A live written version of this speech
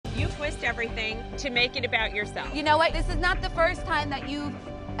You twist everything to make it about yourself. You know what? This is not the first time that you've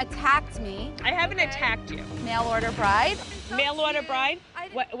attacked me. I haven't attacked you. Mail order bride. Mail order bride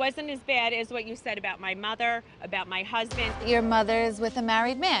wasn't as bad as what you said about my mother, about my husband. Your mother's with a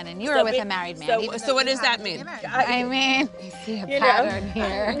married man, and you're with a married man. So what does that mean? I mean, you see a pattern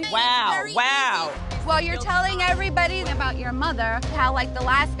here. Wow, wow. Well, you're telling everybody about your mother, how like the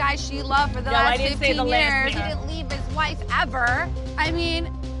last guy she loved for the last 15 years, he didn't leave his wife ever. I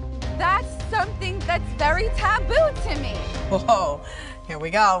mean, that's something that's very taboo to me. Whoa, here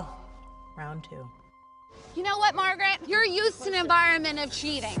we go. Round two. You know what, Margaret? You're used to an environment of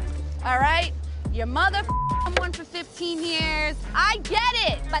cheating, all right? Your mother someone for 15 years. I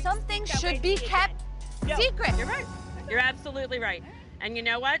get it, but some things should be kept secret. You're right. You're absolutely right. And you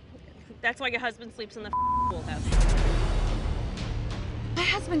know what? That's why your husband sleeps in the pool house. My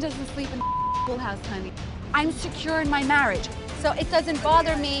husband doesn't sleep in the pool house, honey. I'm secure in my marriage, so it doesn't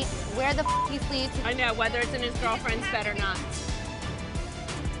bother me where the he sleeps. I know, whether it's in his girlfriend's bed or not.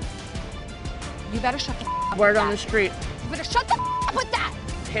 You better shut the Word on the street. You better shut the up with that.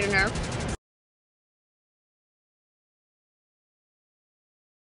 Hit a nerve.